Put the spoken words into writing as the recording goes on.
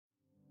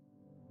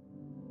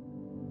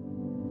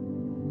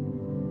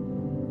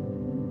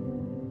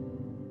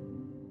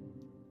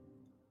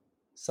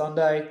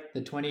Sunday,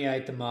 the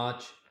 28th of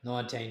March,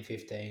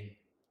 1915.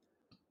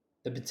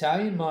 The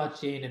battalion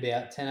marched in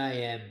about 10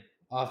 a.m.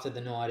 after the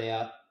night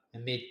out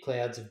amid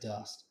clouds of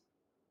dust.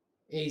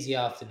 Easy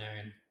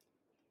afternoon.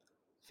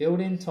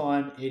 Filled in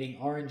time eating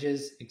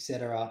oranges,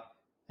 etc.,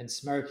 and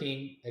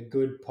smoking a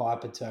good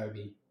pipe of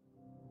Toby.